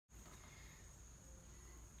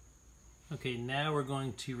Okay, now we're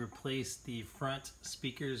going to replace the front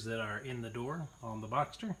speakers that are in the door on the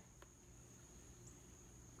Boxster.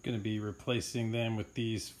 Going to be replacing them with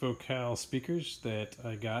these Focal speakers that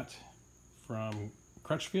I got from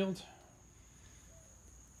Crutchfield.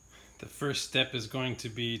 The first step is going to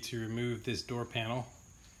be to remove this door panel,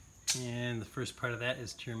 and the first part of that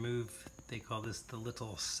is to remove, they call this the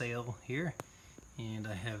little sail here, and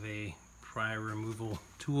I have a pry removal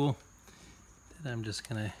tool that I'm just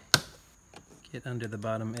going to get under the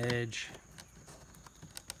bottom edge,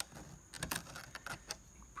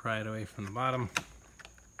 pry it away from the bottom.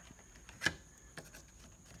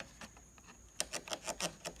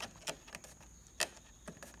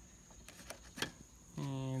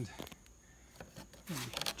 And be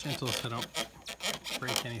gentle so I don't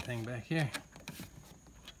break anything back here.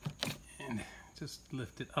 And just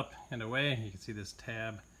lift it up and away. You can see this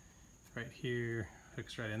tab right here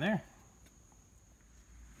hooks right in there.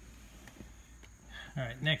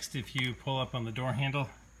 Alright, next, if you pull up on the door handle,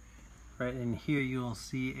 right in here you'll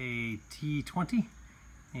see a T20,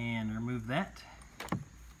 and remove that.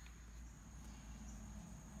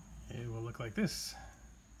 It will look like this.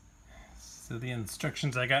 So the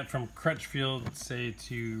instructions I got from Crutchfield say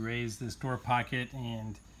to raise this door pocket,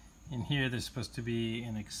 and in here there's supposed to be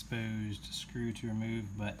an exposed screw to remove,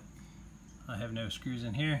 but I have no screws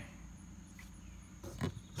in here.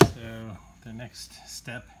 So the next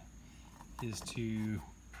step is to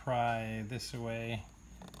pry this away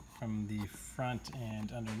from the front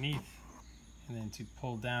and underneath, and then to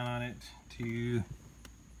pull down on it to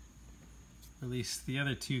release the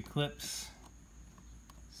other two clips.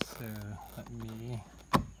 So let me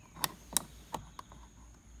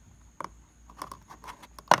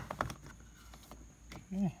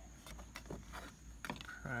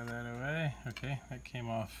pry that away. Okay, that came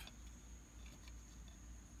off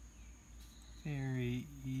very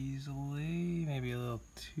easily, maybe a little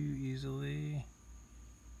too easily.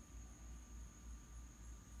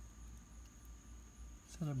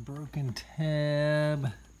 Is that a broken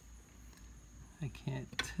tab? I can't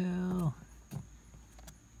tell.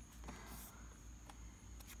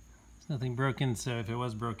 There's nothing broken, so if it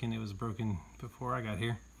was broken, it was broken before I got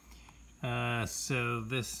here. So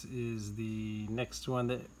this is the next one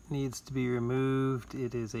that needs to be removed.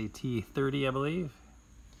 It is a T30, I believe.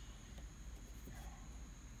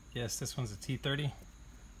 Yes, this one's a T30.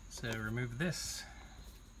 So remove this.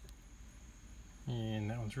 And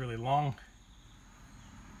that one's really long.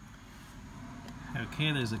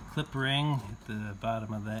 Okay, there's a clip ring at the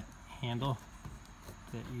bottom of that handle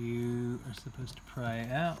that you are supposed to pry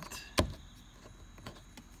out.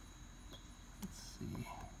 Let's see.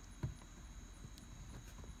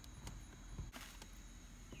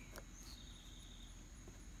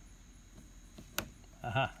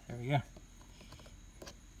 Aha, there we go.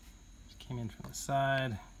 Just came in from the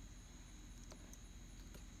side.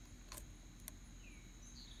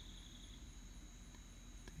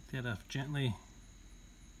 Take that off gently.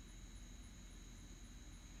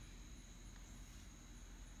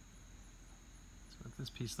 That's what this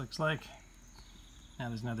piece looks like. Now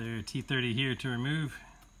there's another T30 here to remove.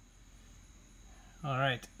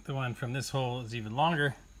 Alright, the one from this hole is even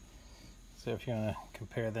longer. So if you want to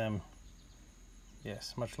compare them,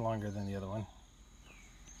 yes, much longer than the other one.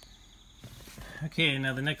 Okay,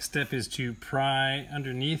 now the next step is to pry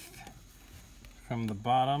underneath from the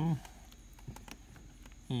bottom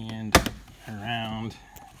and around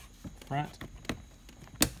front.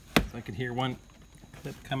 So I could hear one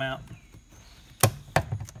clip come out.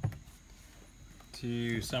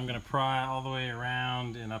 So I'm going to pry all the way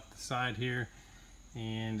around and up the side here.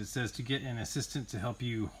 And it says to get an assistant to help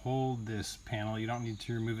you hold this panel. You don't need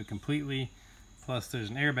to remove it completely. Plus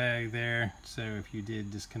there's an airbag there, so if you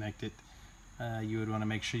did disconnect it, you would want to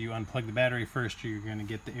make sure you unplug the battery first, or you're going to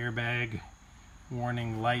get the airbag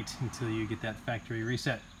warning light until you get that factory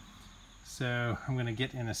reset. So I'm going to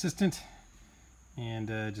get an assistant and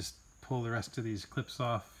just pull the rest of these clips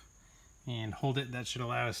off and hold it. That should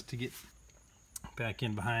allow us to get back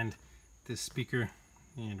in behind this speaker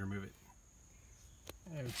and remove it.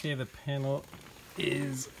 Okay, the panel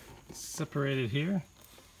is separated here.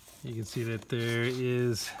 You can see that there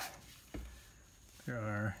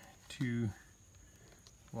are two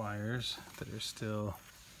wires that are still,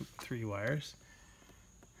 three wires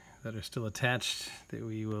that are still attached that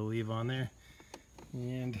we will leave on there.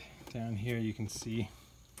 And down here you can see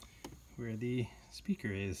where the speaker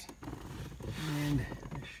is. And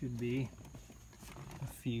there should be a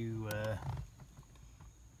few,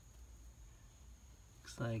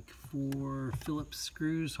 looks like 4 Phillips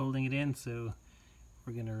screws holding it in, so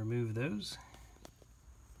we're going to remove those.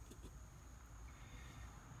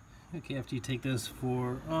 Okay, after you take those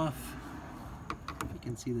four off, you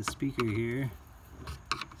can see the speaker here.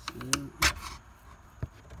 So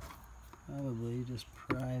probably just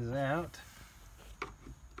pries out.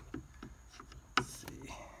 Let's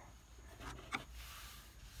see.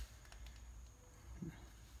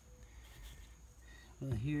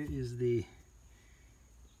 Well, here is the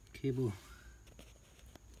cable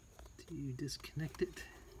to disconnect it.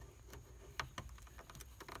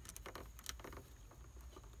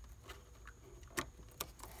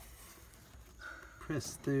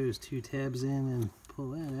 Press those two tabs in and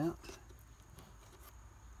pull that out.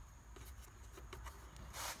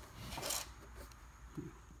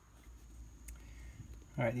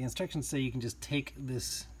 Alright, the instructions say you can just take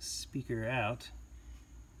this speaker out,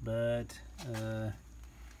 but it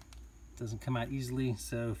doesn't come out easily,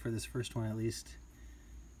 so for this first one at least,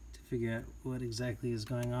 to figure out what exactly is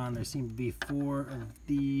going on, there seem to be 4 of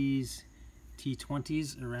these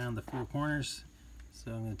T20s around the 4 corners. So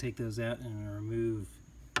I'm going to take those out and remove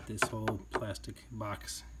this whole plastic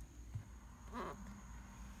box.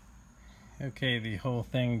 Okay, the whole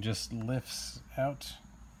thing just lifts out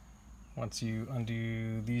once you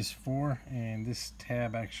undo these 4, and this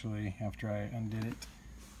tab actually, after I undid it,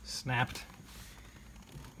 snapped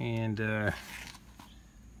and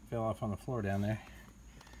fell off on the floor down there.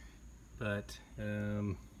 But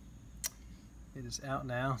it is out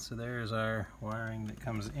now, so there's our wiring that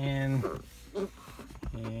comes in,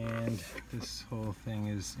 and this whole thing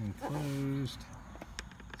is enclosed.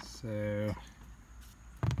 So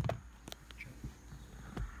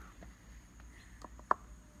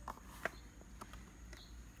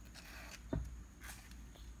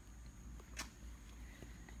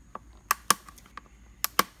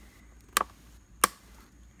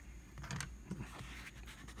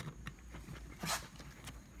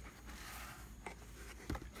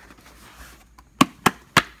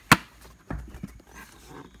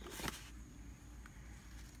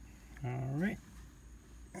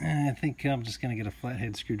I think I'm just going to get a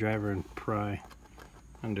flathead screwdriver and pry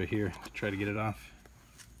under here to try to get it off.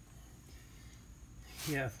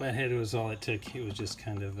 Yeah, flathead was all it took. It was just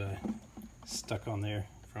kind of stuck on there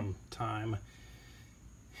from time.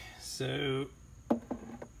 So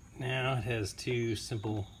now it has 2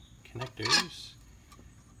 simple connectors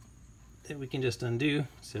that we can just undo,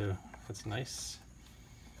 so that's nice.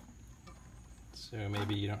 So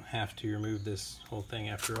maybe you don't have to remove this whole thing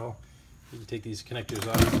after all. You can take these connectors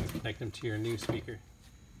off and connect them to your new speaker.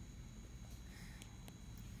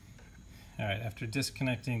 Alright, after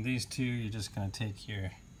disconnecting these 2, you're just going to take your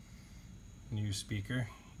new speaker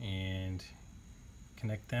and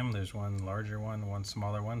connect them. There's one larger one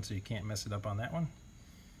smaller one, so you can't mess it up on that one.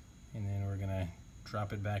 And then we're going to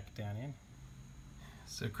drop it back down in.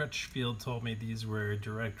 So Crutchfield told me these were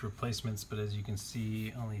direct replacements, but as you can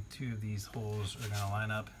see, only 2 of these holes are going to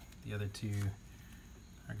line up. The other 2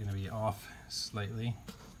 are going to be off slightly.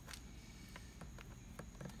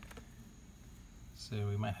 So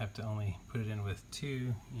we might have to only put it in with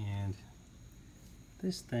 2, and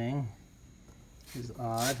this thing is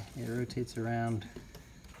odd. It rotates around,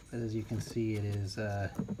 but as you can see it is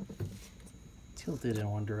tilted in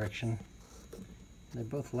one direction. They're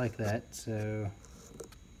both like that, so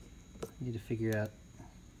I need to figure out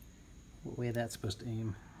what way that's supposed to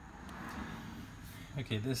aim.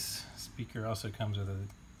 Okay, this speaker also comes with a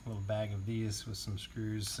little bag of these with some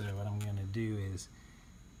screws, so what I'm going to do is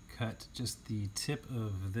cut just the tip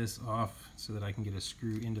of this off so that I can get a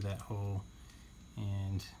screw into that hole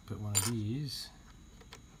and put one of these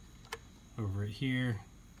over it here,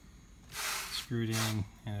 screwed in,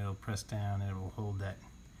 and it'll press down and it will hold that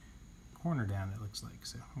corner down, it looks like.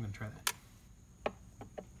 So I'm going to try that.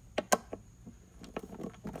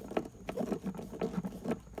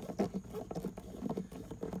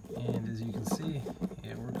 And as you can see,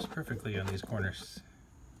 it works perfectly on these corners.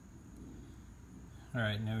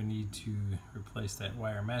 Alright, no need to replace that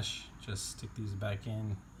wire mesh, just stick these back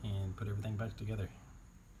in and put everything back together.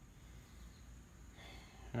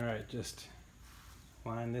 Alright, just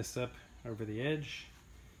line this up over the edge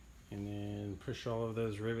and then push all of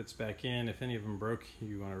those rivets back in. If any of them broke,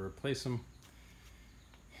 you want to replace them,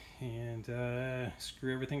 and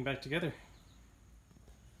screw everything back together.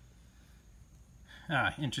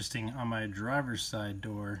 Interesting, on my driver's side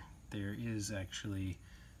door there is actually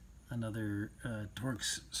another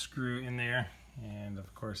Torx screw in there, and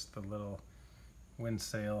of course the little wind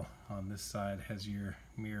sail on this side has your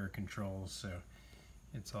mirror controls, so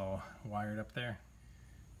it's all wired up there.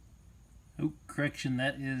 Oh, correction,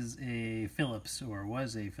 that is a Phillips, or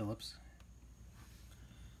was a Phillips.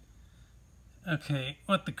 Okay,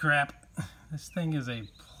 what the crap? This thing is a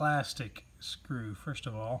plastic screw. First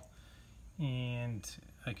of all, and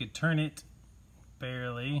I could turn it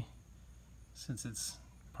barely since it's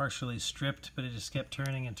partially stripped, but it just kept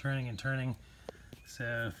turning and turning and turning.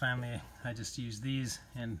 So finally I just used these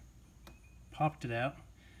and popped it out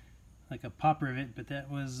like a pop rivet, but that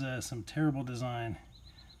was some terrible design.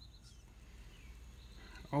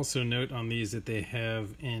 Also note on these that they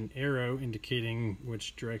have an arrow indicating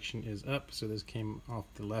which direction is up. So this came off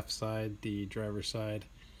the left side, the driver's side,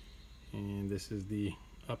 and this is the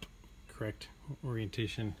up correct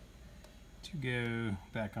orientation to go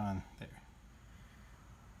back on there.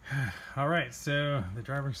 Alright, so the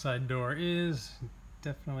driver's side door is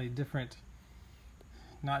definitely different,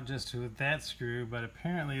 not just with that screw, but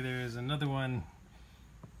apparently there is another one.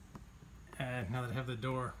 Now that I have the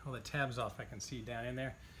door, all the tabs off, I can see down in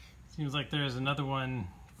there. Seems like there's another one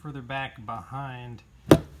further back behind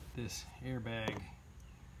this airbag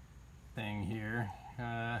thing here.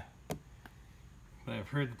 But I've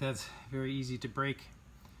heard that that's very easy to break.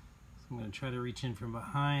 So I'm going to try to reach in from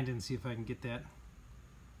behind and see if I can get that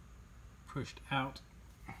pushed out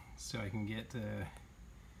so I can get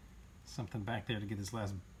something back there to get this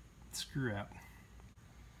last screw out.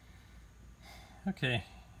 Okay,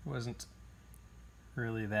 it wasn't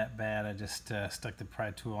really that bad. I just stuck the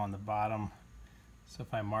pry tool on the bottom, so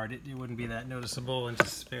if I marred it, it wouldn't be that noticeable, and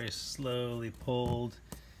just very slowly pulled,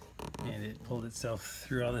 and it pulled itself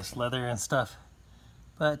through all this leather and stuff.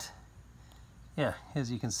 But yeah, as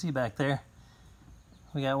you can see back there,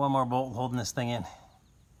 we got one more bolt holding this thing in.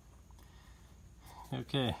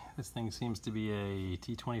 Okay, this thing seems to be a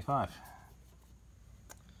T25.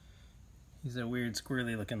 He's a weird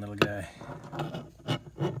squirrely looking little guy.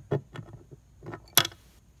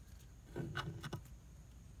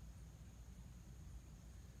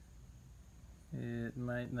 It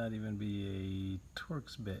might not even be a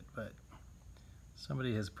Torx bit, but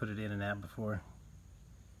somebody has put it in and out before,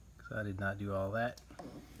 because I did not do all that.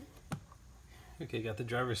 Okay, got the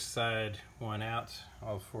driver's side one out.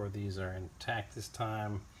 All four of these are intact this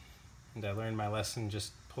time, and I learned my lesson.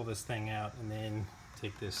 Just pull this thing out and then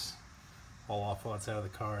take this all off while it's out of the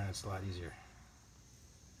car, and it's a lot easier.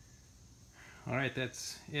 Alright,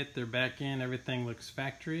 that's it. They're back in. Everything looks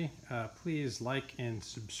factory. Please like and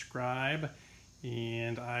subscribe.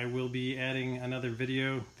 And I will be adding another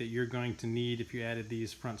video that you're going to need if you added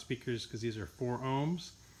these front speakers, because these are 4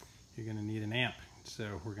 ohms. You're going to need an amp.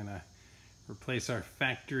 So we're going to replace our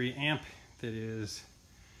factory amp that is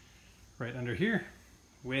right under here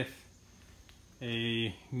with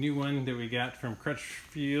a new one that we got from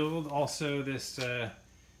Crutchfield. Also this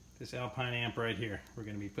Alpine amp right here. We're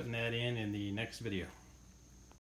going to be putting that in the next video.